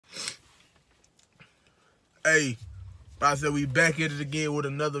Hey, I said we back at it again with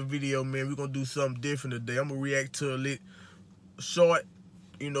another video, man. We're gonna do something different today. I'm gonna react to a lit short,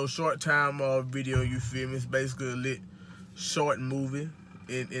 short time video, you feel me? It's basically a lit short movie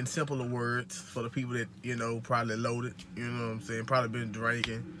in simpler words for the people that, probably loaded, you know what I'm saying? Probably been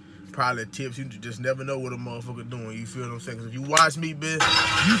drinking, probably tips. You just never know what a motherfucker doing, you feel what I'm saying? Cause if you watch me, bitch,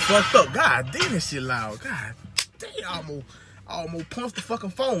 you fucked up. God damn, this shit loud. God damn, I almost punched the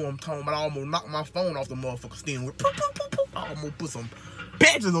fucking phone. I'm talking about I almost knocked my phone off the motherfucking steering wheel. I almost put some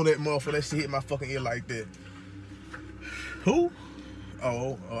patches on that motherfucker. That shit hit my fucking ear like that. Who?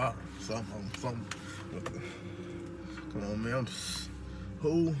 Something. Come on, man.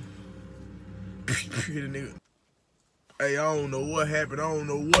 Who? The nigga. Hey, I don't know what happened. I don't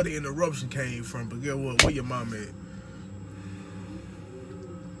know where the interruption came from. But guess what? Where your mom at?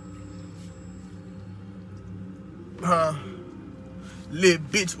 Huh? Little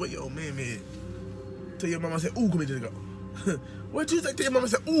bitch, where your man at? Tell your mama I said, ooh, come here to the go. What you say? Tell your mama I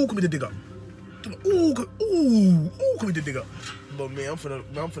said, ooh, come here to the go. Ooh, come here to the go. But man, I'm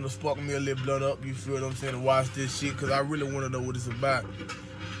finna spark me a little blunt up, you feel what I'm saying, to watch this shit, cause I really wanna know what it's about.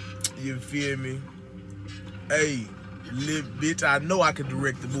 You feel me? Hey, little bitch, I know I can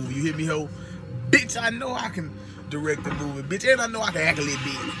direct the movie. You hear me, ho? Bitch, I know I can direct the movie, bitch, and I know I can act a little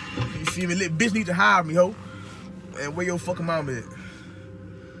bit. You feel me? Little bitch need to hire me, ho. And where your fucking mama at?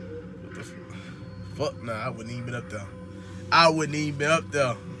 What the fuck? Nah, I wouldn't even been up there. I wouldn't even been up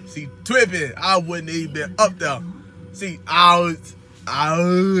there. See, tripping. I wouldn't even been up there. See, out.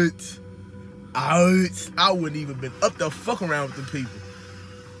 I wouldn't even been up there fucking around with them people.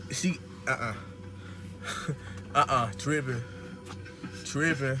 See, tripping.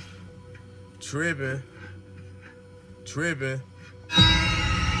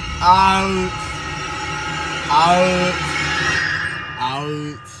 Out.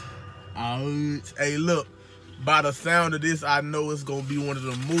 Hey, look, by the sound of this, I know it's gonna be one of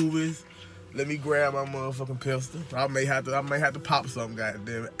the movies. Let me grab my motherfucking pistol. I may have to pop something,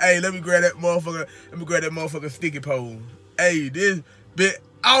 goddamn it. Hey, let me grab that motherfucking sticky pole. Hey, this bit,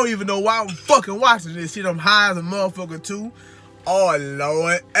 I don't even know why I'm fucking watching this shit. I'm high as a motherfucker too. Oh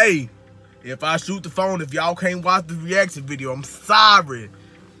Lord. Hey, if I shoot the phone, if y'all can't watch the reaction video, I'm sorry.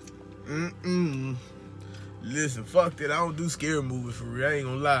 Listen, fuck that. I don't do scary movies for real. I ain't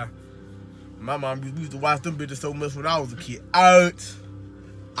gonna lie. My mom used to watch them bitches so much when I was a kid. Out.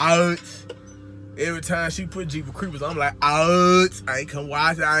 Every time she put Jeepers Creepers, I'm like, out. I ain't come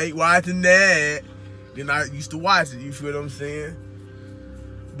watch it. I ain't watching that. Then I used to watch it. You feel what I'm saying?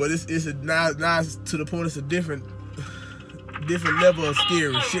 But now it's to the point. It's a different level of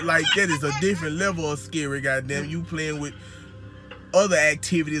scary. Shit like that is a different level of scary. Goddamn, you playing with other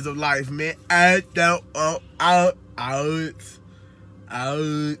activities of life, man. Out.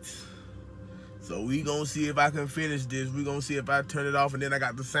 So we gonna see if I can finish this. We gonna see if I turn it off and then I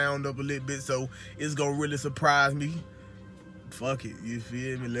got the sound up a little bit, so it's gonna really surprise me. Fuck it, you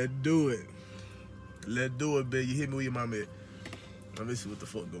feel me? Let's do it. Let's do it, baby. You hit me with your mama at. Let me see what the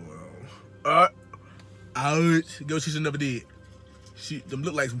fuck going on. Out. Go, she should never did. Them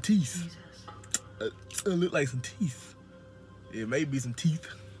look like some teeth. Look like some teeth. It may be some teeth.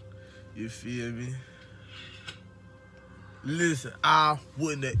 You feel me? Listen, I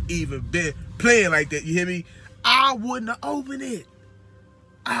wouldn't have even been playing like that. You hear me? I wouldn't have opened it.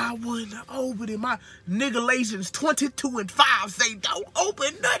 My nigga-lations 22 and 5 say don't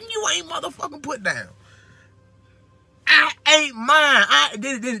open nothing you ain't motherfucking put down. I ain't mine.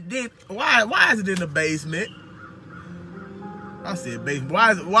 Why is it in the basement? I said basement.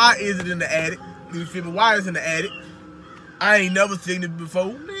 Why is it in the attic? You feel me? Why is it in the attic? I ain't never seen it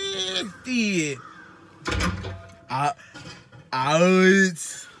before. Man, shit. Out.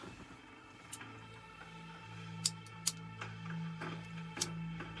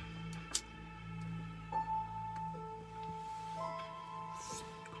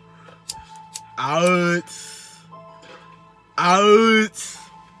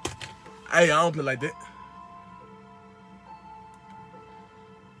 Hey, I don't play like that.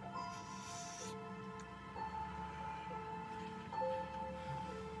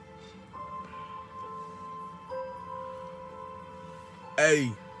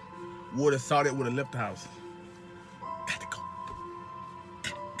 Hey, would have saw that, would have left the house. Got to go.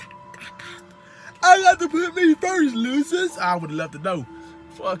 I got to put me first, Lucius. I would have left the door.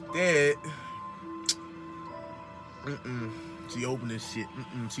 Fuck that. She opened this shit.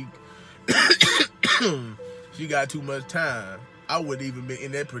 She got too much time. I wouldn't even be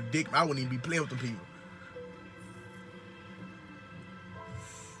in that predicament. I wouldn't even be playing with them people.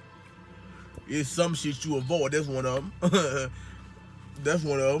 It's some shit you avoid. That's one of them. That's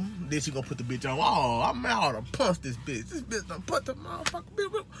one of them. Then she gonna put the bitch on. Oh, I'm out to punch this bitch. This bitch done put the motherfucking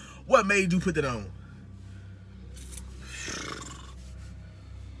bitch. What made you put that on?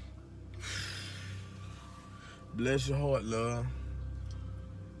 Bless your heart, love.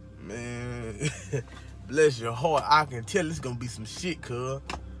 Man. Bless your heart. I can tell it's gonna be some shit, cuz.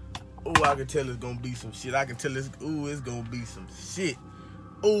 Oh, I can tell it's gonna be some shit. I can tell it's, ooh, it's gonna be some shit.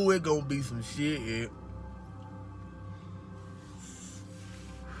 Oh, it's gonna be some shit, yeah.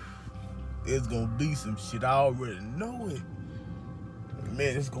 It's gonna be some shit. I already know it.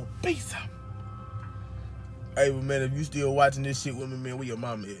 Man, it's gonna be something. Hey, but man, if you still watching this shit with me, man, where your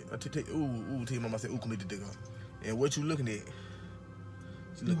mama at? Tell your mama, I said, ooh, come here, digga. And what you looking at?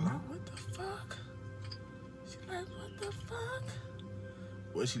 She looking like, what the fuck? She like, what the fuck?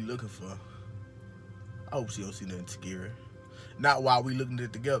 What she looking for? I hope she don't see nothing scary. Not while we looking at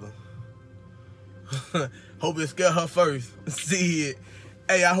it together. Hope it scare her first. See it.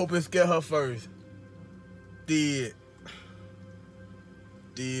 Hey, I hope it scare her first. Did.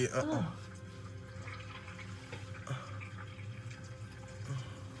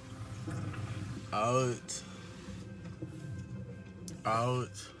 Out.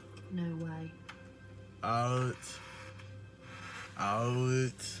 No way. Out.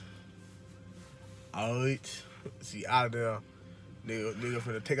 She out of there. Nigga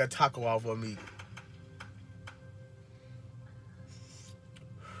finna take a taco off of me.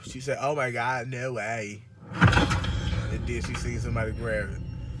 She said, oh my God, no way. And then she seen somebody grab it.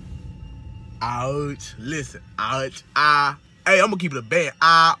 Ouch. Listen, ouch. Hey, I'm gonna keep it a band.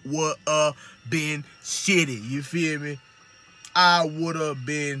 I would've been shitty. You feel me? I would've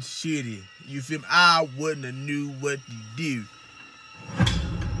been shitty. You feel me? I wouldn't have knew what to do.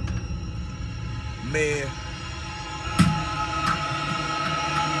 Man.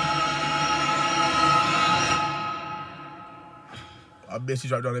 I bet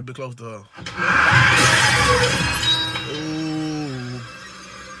she's right down there a bit close to her.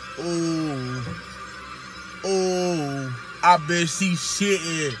 Oh, I bet she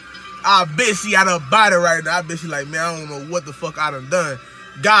shitting. I bet she out of her body right now. I bet she like, man, I don't know what the fuck I done.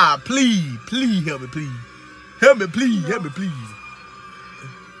 God, please help me, please. Help me, please.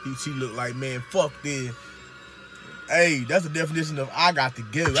 She look like, man, fuck this. Hey, that's the definition of I got to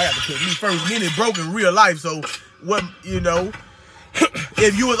go. I got to put me first. Then it broke in real life, so what, you know,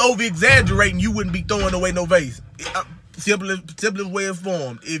 if you was over-exaggerating, you wouldn't be throwing away no vase. Simplest way of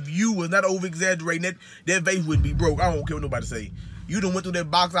form. If you was not over-exaggerating, that vase wouldn't be broke. I don't care what nobody say. You done went through that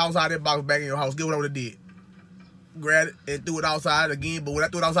box outside, that box back in your house. Guess what I would have did? Grabbed it and threw it outside again. But when I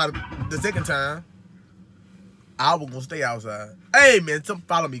threw it outside the second time, I was gonna stay outside. Hey man, some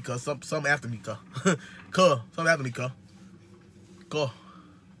follow me, cuz. Some after me, cuz. Some after me, cuz.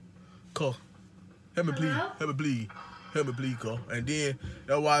 Help me, please. Help me, please, cuz. And then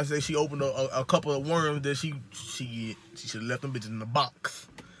that's why I say she opened a couple of worms that she should have left them bitches in the box.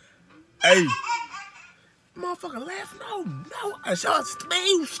 Hey, motherfucker laughing. No. Man,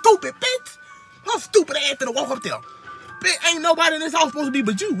 you stupid bitch. Her stupid ass finna walk up there. Bitch, ain't nobody in this house supposed to be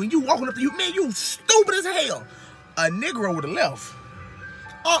but you. When you walking up to you, man, you stupid as hell. A Negro would have left.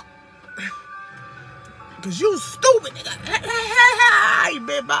 Cause you stupid, nigga. Hey,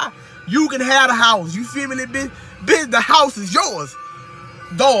 bitch, you can have the house. You feel me, bitch? Bitch, the house is yours.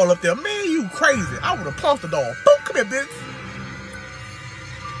 Doll up there. Man, you crazy. I would have punched the doll. Boom, come here, bitch.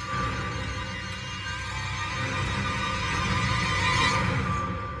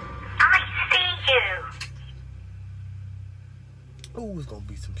 I see you. Oh, it's gonna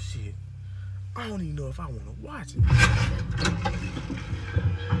be some shit. I don't even know if I want to watch it.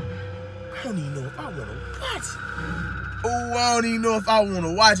 Oh, I don't even know if I want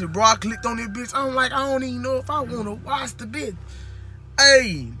to watch it, bro. I clicked on this bitch. I'm like, I don't even know if I want to watch the bitch.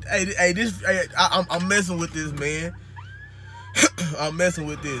 Hey, I'm messing with this, man. I'm messing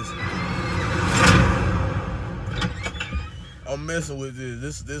with this.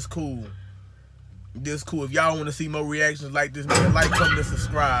 This cool. This cool. If y'all want to see more reactions like this, man, like, comment, and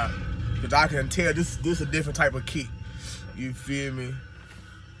subscribe. Cause I can tell this a different type of kick. You feel me?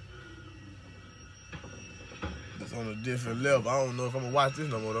 It's on a different level. I don't know if I'm gonna watch this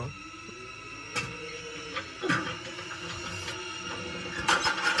no more though.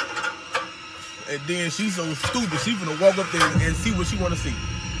 And then she's so stupid, she finna walk up there and see what she wanna see.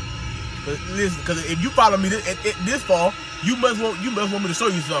 But listen, cause if you follow me this far, you must want me to show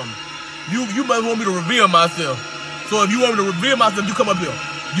you something. You must want me to reveal myself. So if you want me to reveal myself, you come up here.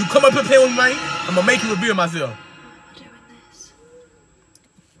 You come up here playing with me, man, I'm gonna make you reveal myself. Doing this.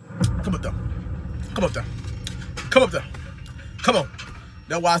 Come up there. Come up there. Come up there. Come on.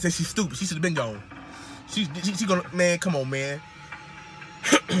 That's why I said she's stupid. She should have been gone. She gonna, man, come on, man.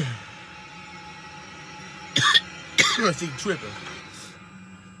 She tripping.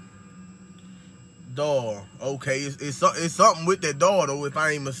 Door. Okay, it's something with that door though, if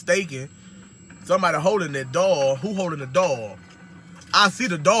I ain't mistaken. Somebody holding that door. Who holding the door? I see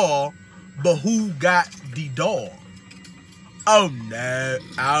the door, but who got the door? Oh no.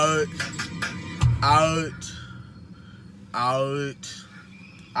 Out.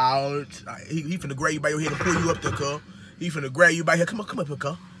 He finna grab you by your head and pull you up there, cuz. He finna grab you by here. Come up here,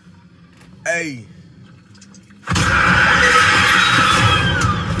 cuz. Hey.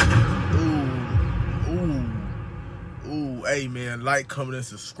 Ooh, hey man, like, comment, and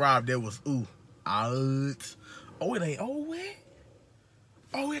subscribe. That was out. Oh, it ain't over.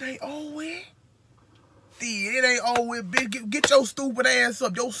 Oh, it ain't over. It ain't over, bitch. Get your stupid ass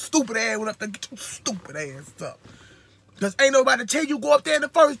up. Your stupid ass went up there. Get your stupid ass up. Cause ain't nobody tell you go up there in the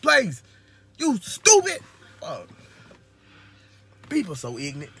first place. You stupid. Fuck. People so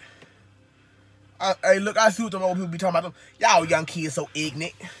ignorant. Hey, look, I see what them old people be talking about. Y'all young kids so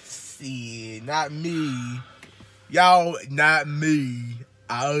ignorant. See, not me. Y'all, not me.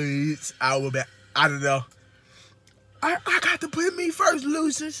 I will be out of there. I got to put me first,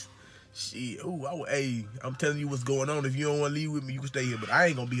 losers. Shit, hey, I'm telling you what's going on. If you don't want to leave with me, you can stay here. But I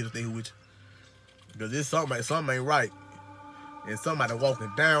ain't going to be here to stay here with you. Because there's something ain't right. And somebody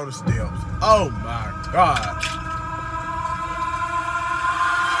walking down the steps. Oh, my God.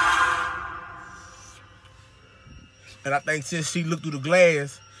 And I think since she looked through the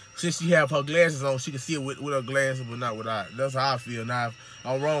glass, since she have her glasses on, she can see it with her glasses, but not without. That's how I feel. Now, if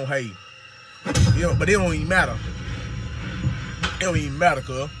I'm wrong, hey. But it don't even matter. It don't even matter,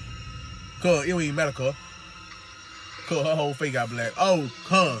 cuz. It don't even matter, cuz. Her whole face got black. Oh,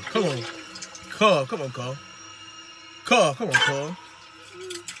 cuz. Come on. Come on, cuz. Come on, cuz.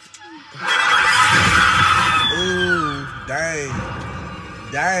 Ooh, dang.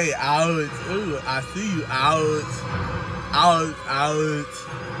 Dang, out. Ooh, I see you, out. Oh,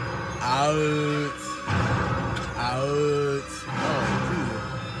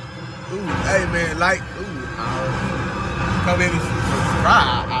 dude. Ooh, hey, man, like, out. Come in and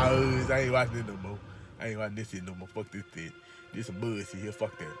subscribe, out. I ain't watching this no more. I ain't watching this shit no more. Fuck this shit. This some bullshit here.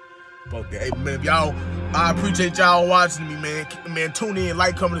 Fuck that. Fuck that. Hey, man, if y'all, I appreciate y'all watching me, man. Man, tune in,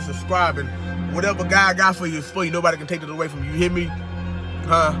 like, comment, and subscribe. And whatever God got for you is for you. Nobody can take it away from you. You hear me?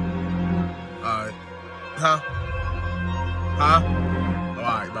 Huh? Alright. Huh?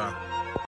 Alright, bye.